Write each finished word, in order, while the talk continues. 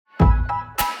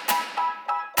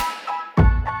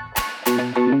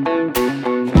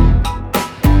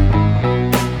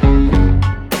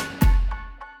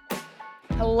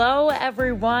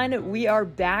everyone. We are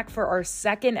back for our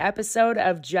second episode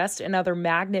of Just Another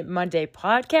Magnet Monday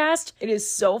podcast. It is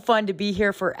so fun to be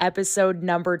here for episode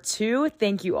number 2.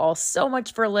 Thank you all so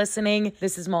much for listening.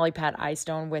 This is Molly Pat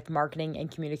Eyestone with Marketing and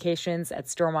Communications at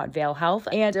Stormont Vail Health.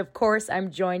 And of course,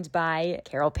 I'm joined by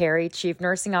Carol Perry, Chief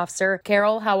Nursing Officer.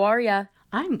 Carol, how are you?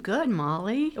 I'm good,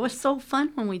 Molly. It was so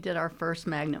fun when we did our first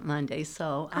Magnet Monday,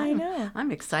 so I'm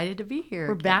excited to be here.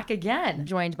 We're back again,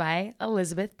 joined by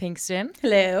Elizabeth Pinkston.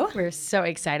 Hello. We're so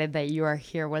excited that you are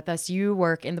here with us. You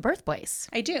work in the birthplace.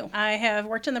 I do. I have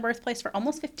worked in the birthplace for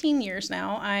almost 15 years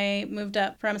now. I moved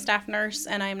up from a staff nurse,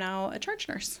 and I am now a charge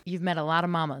nurse. You've met a lot of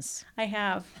mamas. I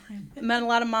have. I've met a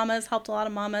lot of mamas, helped a lot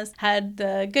of mamas, had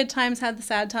the good times, had the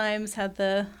sad times, had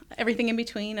the everything in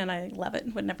between, and I love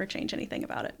it. Would never change anything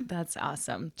about it. That's awesome.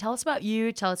 Tell us about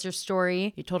you. Tell us your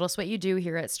story. You told us what you do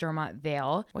here at Stormont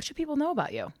Vail. What should people know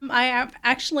about you? I have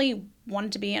actually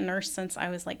wanted to be a nurse since I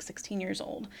was like 16 years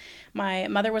old. My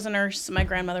mother was a nurse. My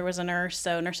grandmother was a nurse.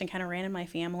 So nursing kind of ran in my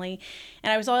family.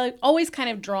 And I was always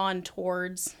kind of drawn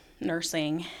towards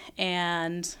nursing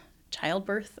and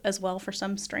childbirth as well for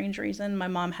some strange reason. My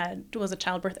mom was a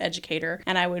childbirth educator,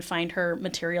 and I would find her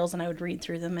materials and I would read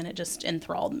through them, and it just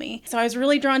enthralled me. So I was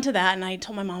really drawn to that, and I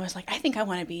told my mom, I was like, I think I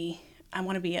want to be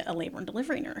a labor and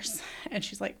delivery nurse. And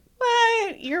she's like,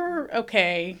 what? You're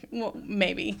okay. Well,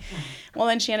 maybe. Well,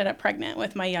 then she ended up pregnant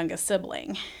with my youngest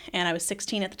sibling, and I was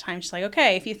 16 at the time. She's like,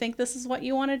 okay, if you think this is what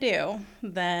you want to do,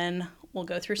 then we'll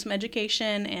go through some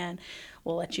education and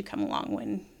we'll let you come along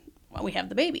when we have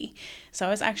the baby. So I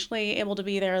was actually able to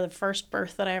be there. The first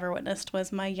birth that I ever witnessed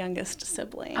was my youngest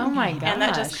sibling. Oh my gosh. And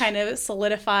that just kind of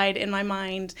solidified in my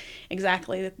mind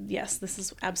exactly that, yes, this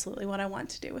is absolutely what I want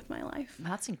to do with my life.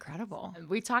 That's incredible.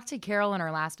 We talked to Carol in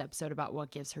our last episode about what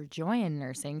gives her joy in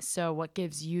nursing. So what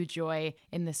gives you joy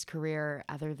in this career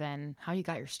other than how you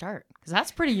got your start? Because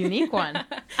that's a pretty unique one.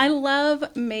 I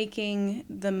love making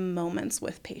the moments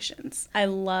with patients. I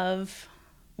love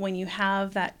when you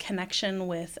have that connection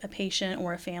with a patient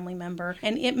or a family member.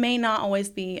 And it may not always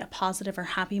be a positive or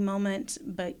happy moment,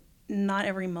 but not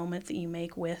every moment that you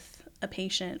make with a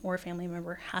patient or a family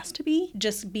member has to be.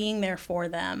 Just being there for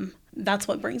them, that's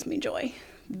what brings me joy.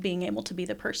 Being able to be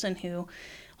the person who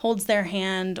holds their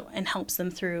hand and helps them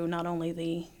through not only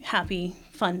the happy,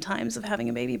 fun times of having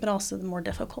a baby, but also the more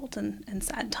difficult and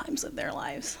sad times of their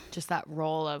lives. Just that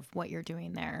role of what you're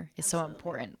doing there is so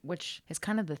important, which is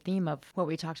kind of the theme of what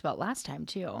we talked about last time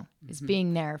too, is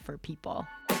being there for people.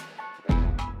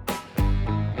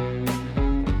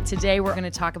 Today, we're going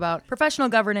to talk about professional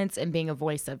governance and being a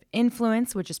voice of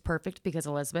influence, which is perfect because,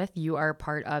 Elizabeth, you are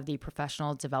part of the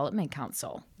Professional Development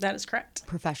Council. That is correct.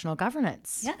 Professional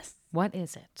governance. Yes. What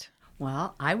is it?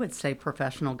 Well, I would say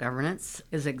professional governance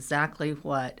is exactly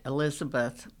what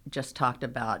Elizabeth just talked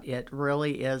about. It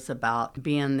really is about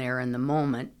being there in the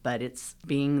moment, but it's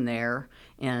being there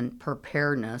in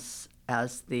preparedness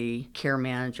as the care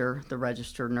manager, the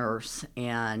registered nurse,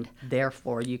 and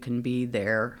therefore you can be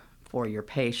there for your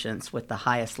patients with the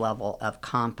highest level of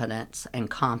competence and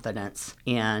confidence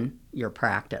in your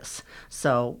practice.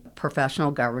 So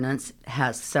professional governance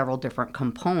has several different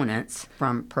components,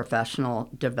 from professional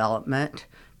development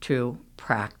to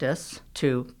practice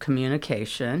to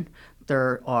communication.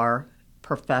 There are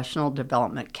professional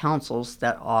development councils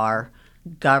that are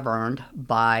governed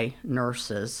by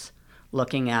nurses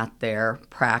looking at their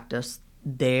practice.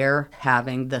 They're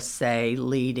having the say,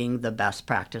 leading the best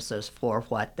practices for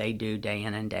what they do day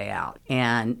in and day out.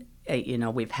 And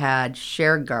we've had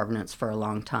shared governance for a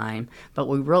long time, but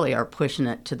we really are pushing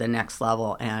it to the next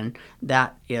level, and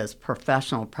that is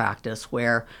professional practice,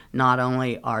 where not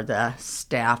only are the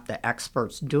staff, the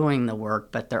experts doing the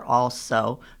work, but they're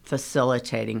also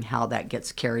facilitating how that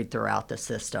gets carried throughout the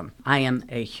system. I am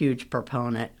a huge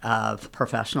proponent of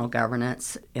professional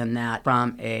governance in that,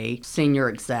 from a senior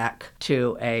exec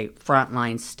to a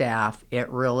frontline staff, it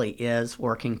really is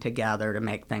working together to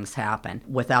make things happen.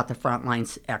 Without the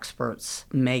frontline experts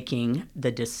making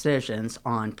the decisions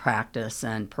on practice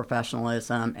and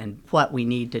professionalism and what we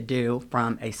need to do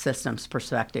from a systems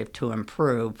perspective to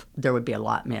improve, there would be a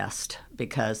lot missed,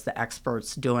 because the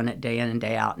experts doing it day in and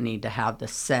day out need to have the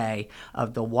say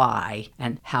of the why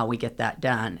and how we get that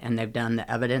done. And they've done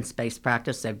the evidence-based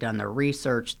practice, they've done their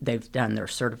research, they've done their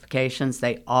certifications.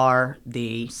 They are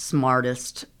the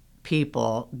smartest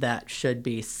people that should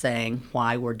be saying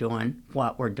why we're doing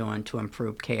what we're doing to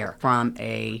improve care. From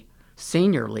a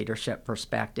senior leadership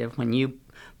perspective, when you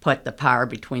put the power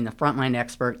between the frontline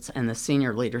experts and the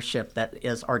senior leadership that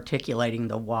is articulating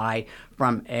the why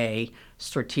from a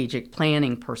strategic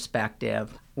planning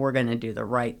perspective. We're going to do the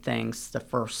right things the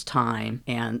first time,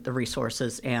 and the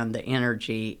resources and the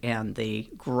energy and the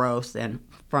growth, and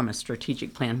from a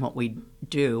strategic plan, what we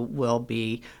do will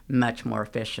be much more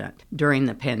efficient. During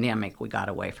the pandemic, we got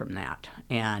away from that,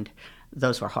 and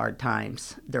those were hard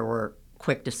times. There were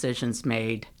quick decisions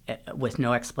made with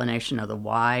no explanation of the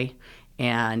why,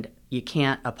 and you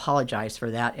can't apologize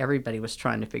for that. Everybody was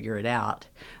trying to figure it out,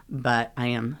 but I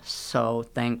am so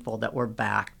thankful that we're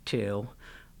back to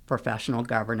professional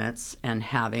governance and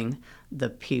having the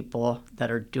people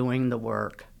that are doing the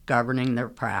work, governing their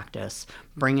practice,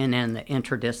 bringing in the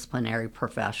interdisciplinary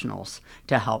professionals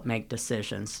to help make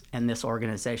decisions. And this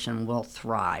organization will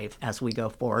thrive as we go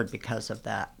forward because of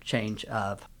that change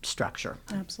of structure.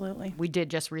 Absolutely. We did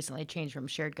just recently change from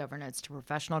shared governance to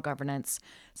professional governance.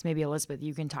 So maybe, Elizabeth,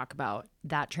 you can talk about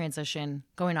that transition,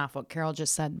 going off what Carol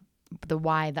just said, the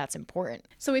why that's important.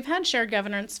 So we've had shared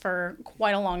governance for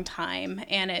quite a long time,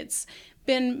 and it's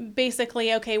been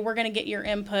basically, okay, we're going to get your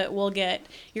input, we'll get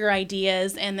your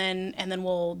ideas, and then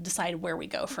we'll decide where we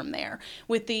go from there.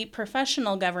 With the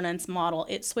professional governance model,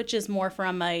 it switches more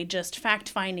from a just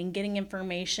fact-finding, getting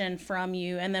information from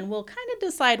you, and then we'll kind of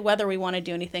decide whether we want to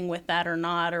do anything with that or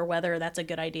not, or whether that's a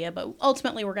good idea. But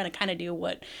ultimately, we're going to kind of do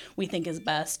what we think is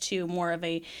best, to more of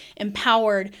a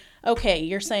empowered, okay,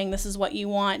 you're saying this is what you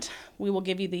want, we will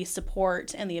give you the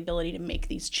support and the ability to make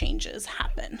these changes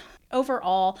happen.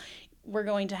 Overall, we're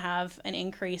going to have an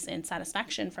increase in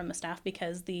satisfaction from the staff,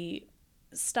 because the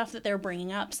stuff that they're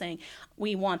bringing up, saying,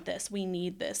 we want this, we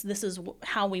need this is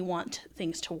how we want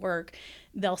things to work,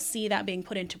 they'll see that being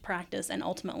put into practice, and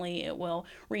ultimately it will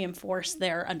reinforce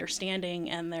their understanding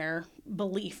and their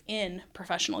belief in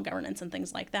professional governance and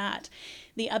things like that.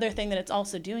 The other thing that it's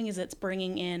also doing is it's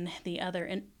bringing in the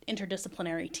other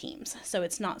interdisciplinary teams. So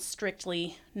it's not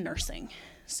strictly nursing.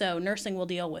 So nursing will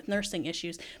deal with nursing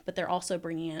issues, but they're also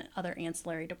bringing in other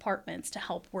ancillary departments to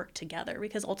help work together,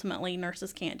 because ultimately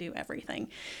nurses can't do everything.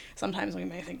 Sometimes we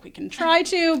may think we can try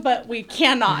to, but we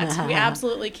cannot. We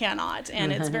absolutely cannot.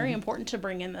 And it's very important to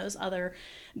bring in those other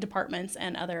departments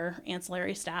and other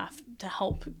ancillary staff to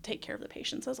help take care of the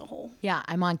patients as a whole. Yeah,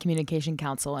 I'm on Communication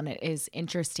Council, and it is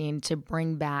interesting to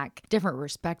bring back different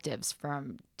perspectives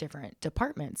from different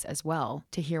departments as well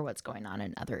to hear what's going on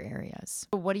in other areas.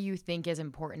 What do you think is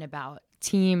important about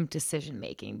team decision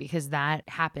making? Because that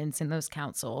happens in those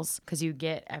councils, because you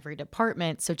get every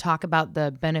department. So talk about the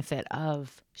benefit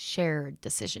of shared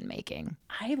decision making.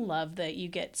 I love that you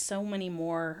get so many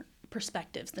more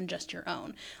perspectives than just your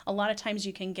own. A lot of times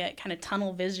you can get kind of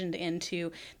tunnel visioned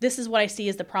into, this is what I see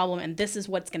as the problem and this is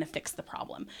what's going to fix the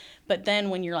problem. But then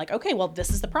when you're like, okay, well,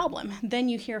 this is the problem, then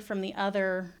you hear from the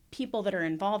other people that are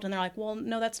involved and they're like, well,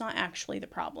 no, that's not actually the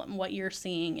problem. What you're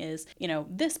seeing is,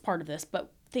 this part of this,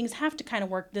 but things have to kind of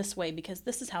work this way because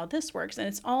this is how this works. And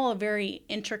it's all a very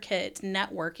intricate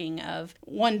networking of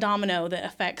one domino that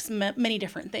affects many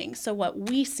different things. So what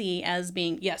we see as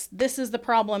being, yes, this is the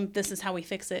problem, this is how we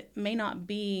fix it, may not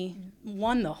be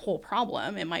the whole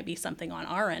problem. It might be something on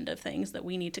our end of things that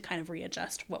we need to kind of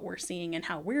readjust what we're seeing and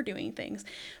how we're doing things.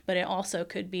 But it also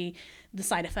could be the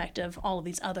side effect of all of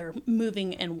these other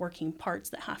moving and working parts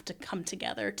that have to come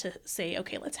together to say,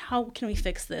 okay, how can we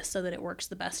fix this so that it works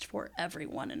the best for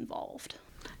everyone involved?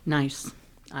 Nice.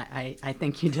 I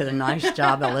think you did a nice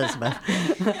job, Elizabeth.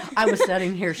 I was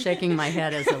sitting here shaking my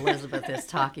head as Elizabeth is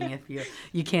talking. If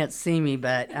you can't see me,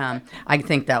 but I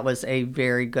think that was a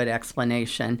very good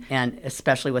explanation, and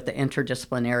especially with the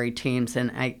interdisciplinary teams. And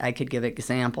I could give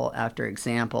example after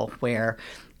example where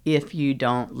if you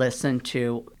don't listen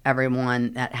to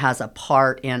everyone that has a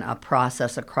part in a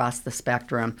process across the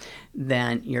spectrum,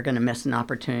 then you're going to miss an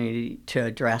opportunity to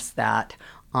address that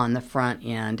on the front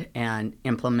end and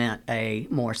implement a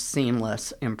more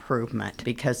seamless improvement,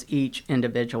 because each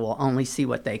individual only see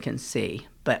what they can see.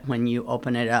 But when you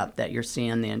open it up that you're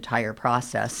seeing the entire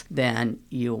process, then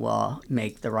you will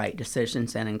make the right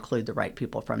decisions and include the right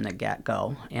people from the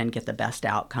get-go and get the best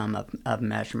outcome of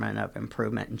measurement of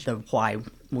improvement and the why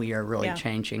we are really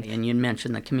changing. And you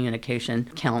mentioned the Communication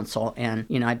Council, and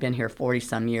I've been here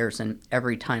 40-some years, and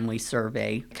every time we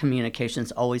survey,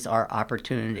 communication's always our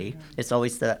opportunity. It's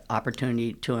always the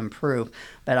opportunity to improve.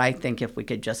 But I think if we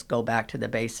could just go back to the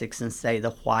basics and say the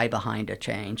why behind a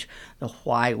change, the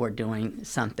why we're doing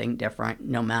something different,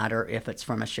 no matter if it's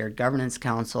from a shared governance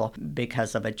council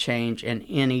because of a change in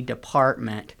any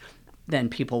department, then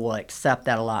people will accept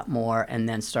that a lot more and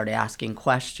then start asking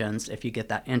questions. If you get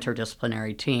that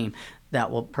interdisciplinary team, that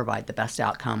will provide the best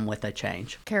outcome with a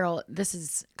change. Carol, this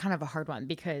is kind of a hard one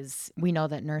because we know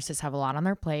that nurses have a lot on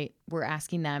their plate. We're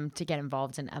asking them to get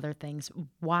involved in other things.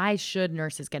 Why should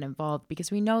nurses get involved?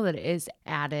 Because we know that it is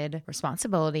added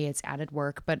responsibility, it's added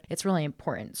work, but it's really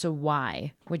important. So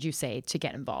why would you say to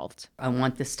get involved? I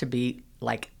want this to be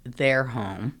like their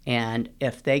home, and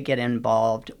if they get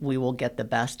involved, we will get the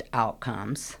best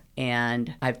outcomes.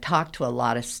 And I've talked to a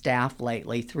lot of staff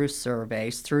lately through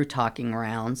surveys, through talking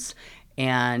rounds,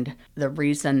 and the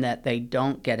reason that they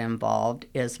don't get involved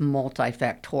is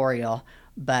multifactorial,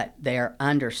 but they're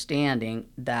understanding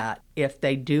that if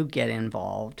they do get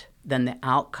involved, then the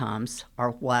outcomes are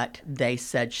what they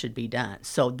said should be done.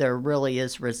 So there really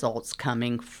is results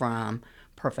coming from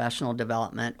professional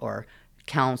development or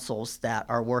councils that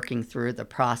are working through the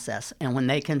process. And when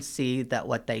they can see that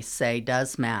what they say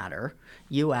does matter,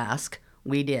 you ask,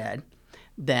 we did,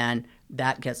 then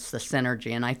that gets the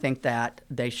synergy. And I think that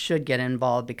they should get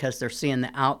involved because they're seeing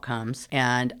the outcomes.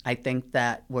 And I think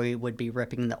that we would be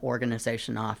ripping the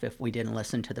organization off if we didn't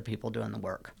listen to the people doing the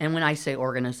work. And when I say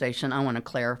organization, I want to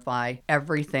clarify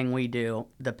everything we do,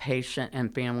 the patient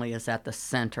and family is at the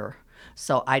center.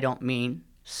 So I don't mean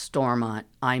Stormont,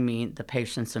 I mean the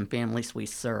patients and families we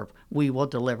serve. We will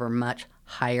deliver much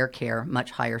higher care,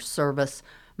 much higher service,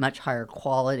 much higher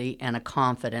quality, and a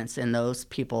confidence in those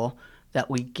people that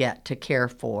we get to care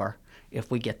for if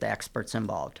we get the experts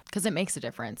involved. Because it makes a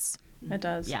difference. It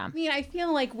does. Yeah. I mean, I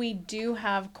feel like we do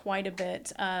have quite a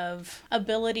bit of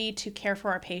ability to care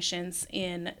for our patients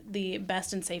in the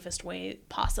best and safest way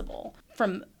possible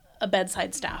from a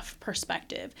bedside staff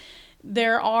perspective.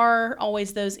 There are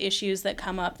always those issues that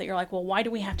come up that you're like, well, why do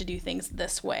we have to do things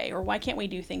this way? Or why can't we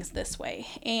do things this way?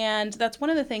 And that's one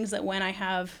of the things that when I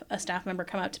have a staff member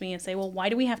come up to me and say, well, why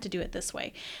do we have to do it this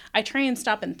way? I try and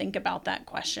stop and think about that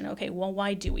question. Okay, well,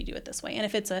 why do we do it this way? And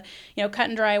if it's a, cut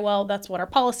and dry, well, that's what our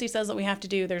policy says that we have to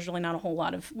do. There's really not a whole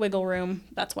lot of wiggle room.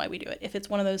 That's why we do it. If it's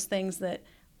one of those things that,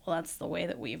 well, that's the way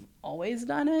that we've always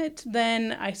done it,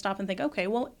 then I stop and think, okay,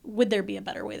 well, would there be a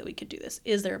better way that we could do this?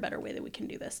 Is there a better way that we can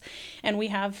do this? And we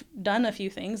have done a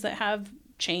few things that have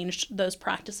changed those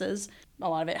practices. A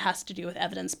lot of it has to do with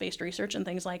evidence-based research and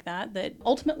things like that that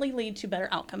ultimately lead to better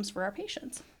outcomes for our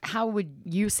patients. How would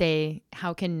you say,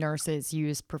 how can nurses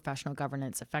use professional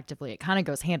governance effectively? It kind of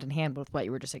goes hand in hand with what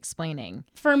you were just explaining.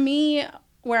 For me,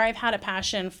 where I've had a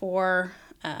passion for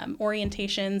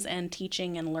orientations and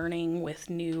teaching and learning with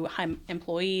new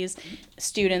employees,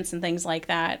 students, and things like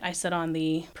that. I sit on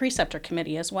the preceptor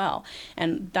committee as well.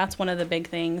 And that's one of the big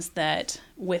things that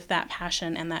with that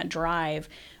passion and that drive,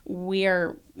 we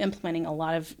are implementing a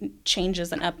lot of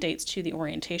changes and updates to the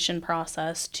orientation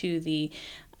process, to the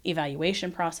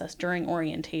evaluation process during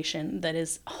orientation that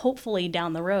is hopefully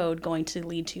down the road going to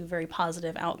lead to very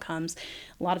positive outcomes,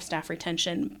 a lot of staff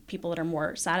retention, people that are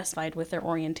more satisfied with their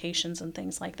orientations and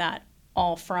things like that,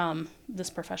 all from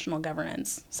this professional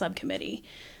governance subcommittee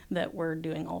that we're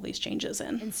doing all these changes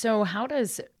in. And so how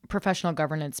does professional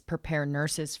governance prepare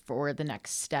nurses for the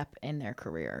next step in their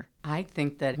career? I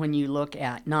think that when you look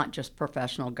at not just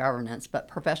professional governance, but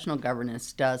professional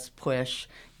governance does push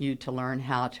you to learn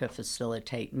how to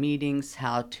facilitate meetings,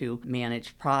 how to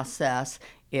manage process.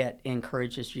 It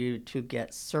encourages you to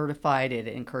get certified. It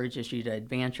encourages you to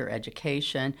advance your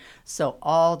education. So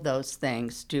all those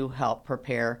things do help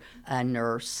prepare a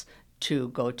nurse to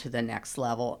go to the next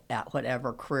level at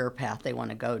whatever career path they want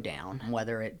to go down,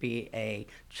 whether it be a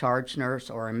charge nurse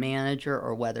or a manager,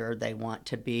 or whether they want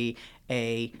to be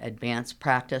a advanced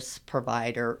practice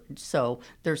provider. So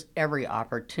there's every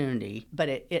opportunity, but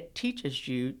it teaches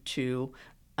you to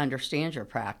understand your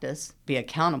practice, be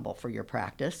accountable for your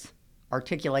practice,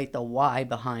 articulate the why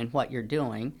behind what you're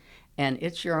doing. And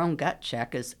it's your own gut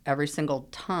check is every single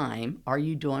time, are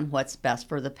you doing what's best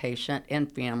for the patient and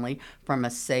family from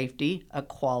a safety, a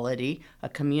quality, a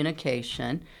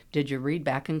communication? Did you read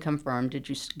back and confirm? Did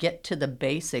you get to the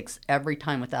basics every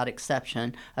time without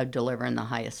exception of delivering the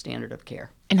highest standard of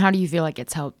care? And how do you feel like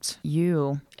it's helped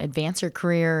you advance your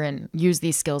career and use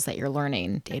these skills that you're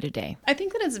learning day to day? I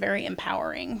think that it's very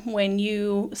empowering when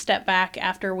you step back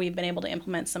after we've been able to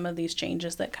implement some of these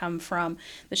changes that come from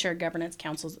the shared governance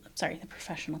councils, the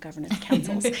professional governance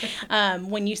councils.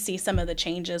 When you see some of the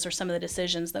changes or some of the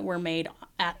decisions that were made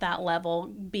at that level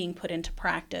being put into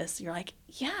practice, you're like,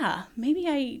 yeah, maybe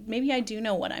I do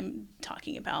know what I'm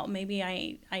talking about. Maybe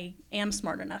I am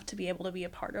smart enough to be able to be a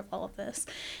part of all of this.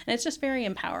 And it's just very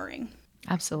empowering.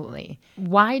 Absolutely.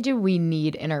 Why do we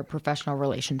need interprofessional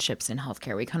relationships in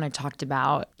healthcare? We kind of talked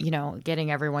about,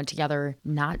 getting everyone together,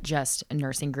 not just a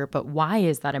nursing group, but why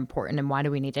is that important and why do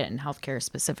we need it in healthcare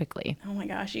specifically? Oh my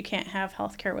gosh, you can't have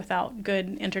healthcare without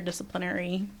good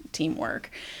interdisciplinary teamwork.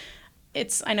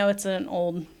 I know it's an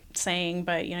old saying,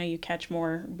 but you catch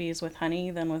more bees with honey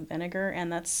than with vinegar,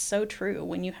 and that's so true.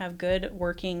 When you have good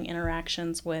working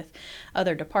interactions with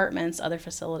other departments, other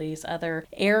facilities, other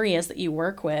areas that you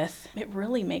work with, it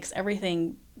really makes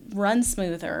everything run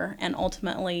smoother, and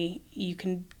ultimately you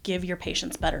can give your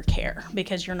patients better care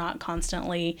because you're not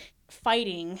constantly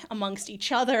fighting amongst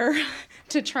each other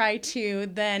to try to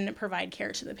then provide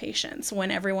care to the patients.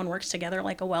 When everyone works together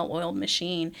like a well-oiled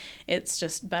machine, it's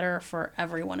just better for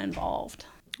everyone involved.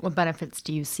 What benefits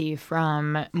do you see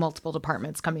from multiple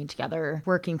departments coming together,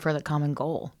 working for the common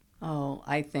goal? Oh,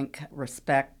 I think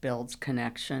respect builds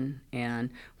connection,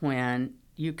 and when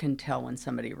you can tell when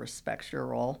somebody respects your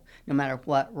role, no matter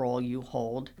what role you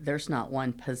hold, there's not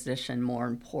one position more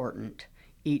important.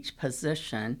 Each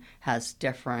position has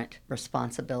different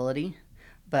responsibility,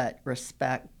 but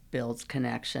respect builds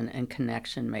connection, and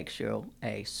connection makes you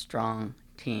a strong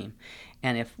team.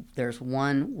 And if there's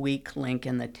one weak link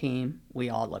in the team, we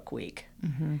all look weak.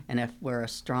 Mm-hmm. And if we're a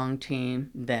strong team,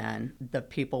 then the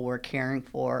people we're caring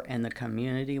for and the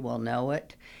community will know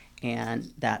it.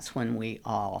 And that's when we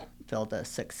all feel the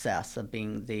success of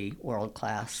being the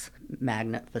world-class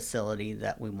magnet facility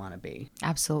that we want to be.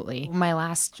 Absolutely. My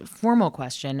last formal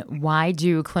question, why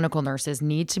do clinical nurses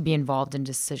need to be involved in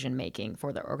decision-making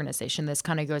for their organization? This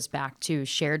kind of goes back to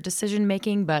shared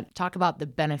decision-making, but talk about the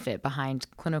benefit behind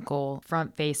clinical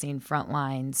front-facing, front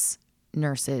lines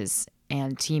nurses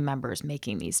and team members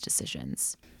making these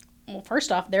decisions. Well,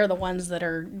 first off, they're the ones that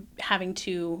are having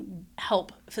to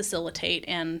help facilitate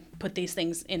and put these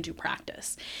things into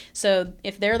practice. So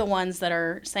if they're the ones that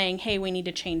are saying, hey, we need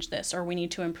to change this or we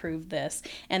need to improve this,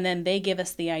 and then they give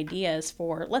us the ideas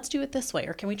for, let's do it this way,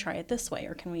 or can we try it this way,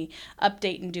 or can we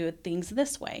update and do things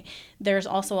this way, there's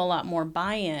also a lot more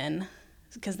buy-in,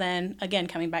 because then, again,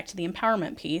 coming back to the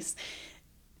empowerment piece,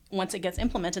 once it gets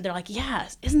implemented, they're like, yeah,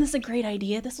 isn't this a great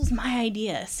idea? This was my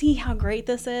idea. See how great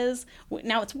this is?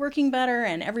 Now it's working better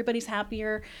and everybody's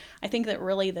happier. I think that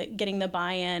really getting the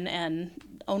buy-in and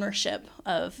ownership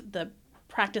of the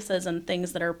practices and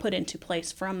things that are put into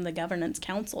place from the governance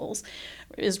councils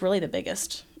is really the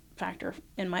biggest factor,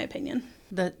 in my opinion.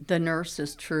 The nurse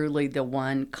is truly the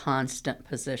one constant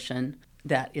position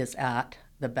that is at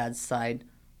the bedside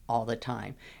all the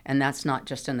time. And that's not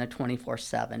just in the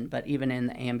 24/7, but even in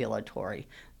the ambulatory.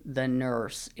 The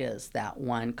nurse is that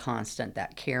one constant,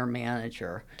 that care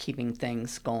manager, keeping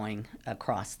things going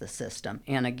across the system.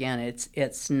 And again,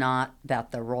 it's not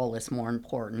that the role is more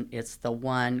important. It's the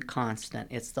one constant.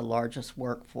 It's the largest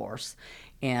workforce.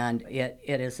 And it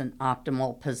is an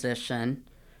optimal position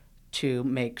to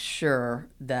make sure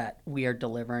that we are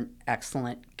delivering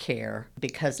excellent care,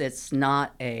 because it's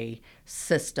not a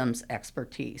systems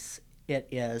expertise. It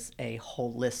is a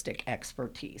holistic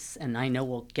expertise. And I know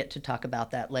we'll get to talk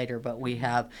about that later, but we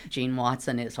have Jean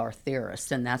Watson is our theorist,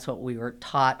 and that's what we were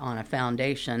taught on a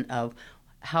foundation of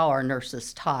how our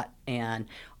nurses taught and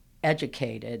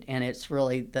educated. And it's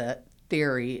really, the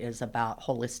theory is about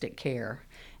holistic care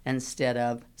instead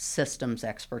of systems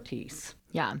expertise.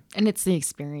 Yeah, and it's the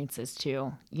experiences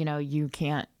too. You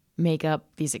can't make up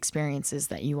these experiences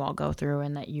that you all go through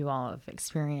and that you all have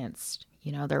experienced.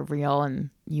 They're real and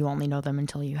you only know them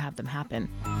until you have them happen.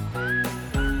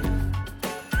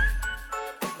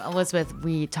 Elizabeth,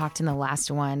 we talked in the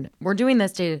last one. We're doing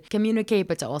this to communicate,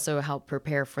 but to also help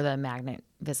prepare for the magnet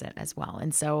visit as well.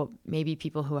 And so maybe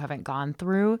people who haven't gone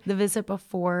through the visit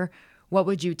before, what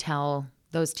would you tell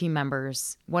those team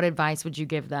members? What advice would you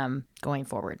give them going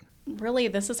forward? Really,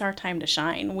 this is our time to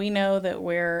shine. We know that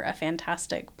we're a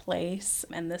fantastic place,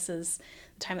 and this is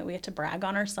the time that we have to brag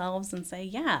on ourselves and say,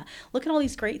 yeah, look at all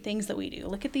these great things that we do.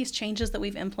 Look at these changes that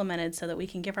we've implemented so that we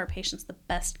can give our patients the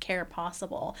best care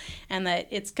possible, and that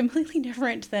it's completely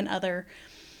different than other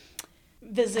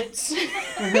visits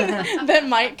that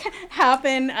might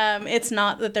happen. It's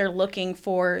not that they're looking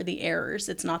for the errors.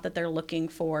 It's not that they're looking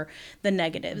for the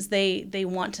negatives. They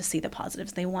want to see the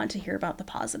positives. They want to hear about the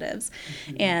positives.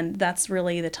 Mm-hmm. And that's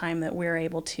really the time that we're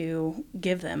able to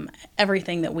give them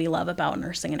everything that we love about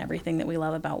nursing and everything that we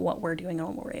love about what we're doing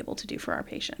and what we're able to do for our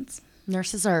patients.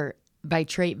 Nurses are by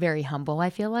trait very humble,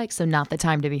 I feel like, so not the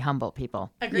time to be humble,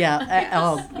 people. Agreed.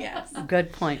 Yeah. Yes.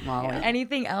 Good point, Molly. Yeah.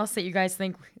 Anything else that you guys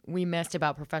think we missed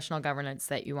about professional governance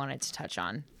that you wanted to touch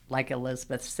on? Like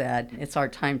Elizabeth said, it's our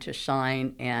time to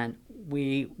shine, and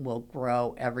we will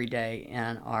grow every day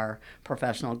in our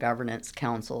professional governance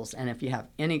councils. And if you have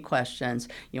any questions,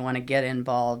 you want to get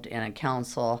involved in a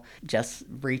council, just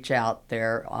reach out.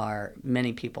 There are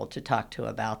many people to talk to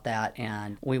about that,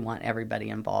 and we want everybody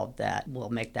involved that will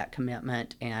make that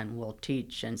commitment and will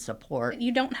teach and support.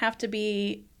 You don't have to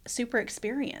be super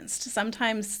experienced.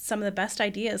 Sometimes some of the best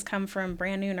ideas come from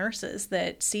brand new nurses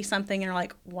that see something and are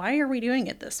like, why are we doing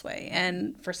it this way?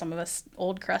 And for some of us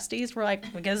old crusties, we're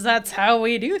like, because that's how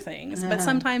we do things. But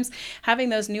sometimes having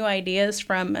those new ideas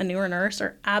from a newer nurse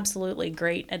are absolutely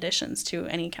great additions to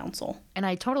any council. And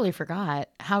I totally forgot,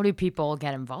 how do people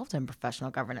get involved in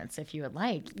professional governance if you would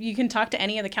like? You can talk to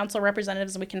any of the council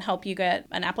representatives and we can help you get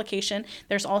an application.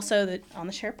 There's also on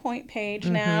the SharePoint page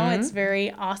now. It's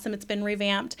very awesome. It's been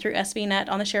revamped through SVNet.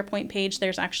 On the SharePoint page,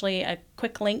 there's actually a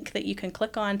quick link that you can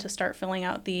click on to start filling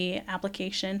out the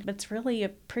application. But it's really a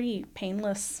pretty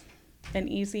painless and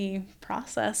easy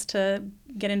process to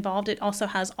get involved. It also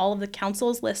has all of the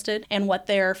councils listed and what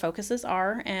their focuses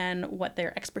are and what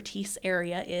their expertise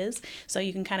area is. So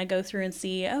you can kind of go through and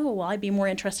see, oh, well, I'd be more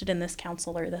interested in this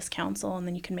council or this council, and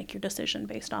then you can make your decision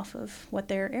based off of what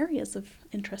their areas of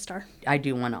interest are. I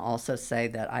do want to also say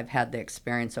that I've had the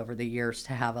experience over the years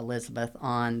to have Elizabeth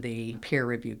on the peer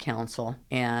review council,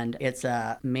 and it's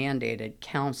a mandated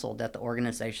council that the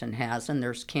organization has, and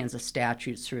there's Kansas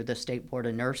statutes through the State Board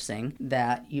of Nursing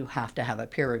that you have to have a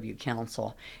peer review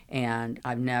council. And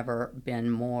I've never been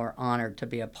more honored to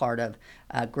be a part of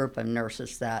a group of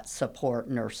nurses that support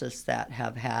nurses that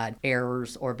have had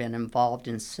errors or been involved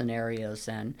in scenarios.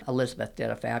 And Elizabeth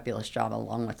did a fabulous job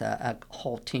along with a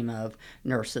whole team of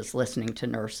nurses listening to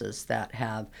nurses that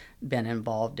have been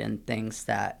involved in things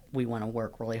that we want to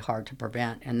work really hard to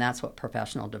prevent. And that's what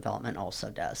professional development also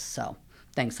does. So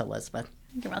thanks, Elizabeth.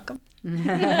 You're welcome.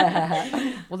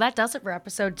 Well, that does it for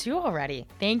episode 2 already.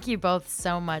 Thank you both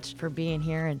so much for being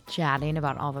here and chatting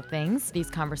about all the things. These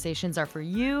conversations are for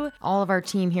you, all of our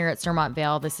team here at Stormont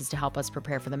Vail. This is to help us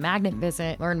prepare for the Magnet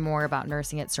visit, learn more about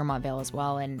nursing at Stormont Vail as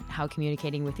well, and how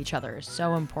communicating with each other is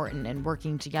so important and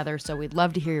working together. So we'd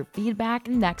love to hear your feedback.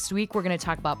 Next week, we're going to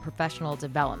talk about professional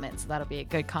development. So that'll be a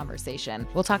good conversation.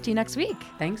 We'll talk to you next week.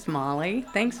 Thanks, Molly.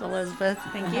 Thanks, Elizabeth.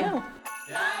 Thank you.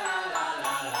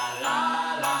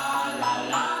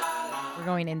 We're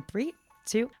going in 3,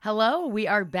 2. Hello, we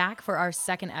are back for our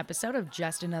second episode of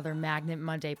Just Another Magnet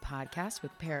Monday podcast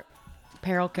with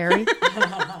Carol Carey.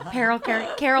 Carol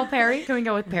Perry. Can we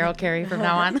go with Carol Carey from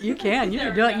now on? You can. You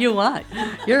can do what you want.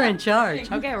 You're in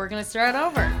charge. Okay, we're going to start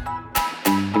over.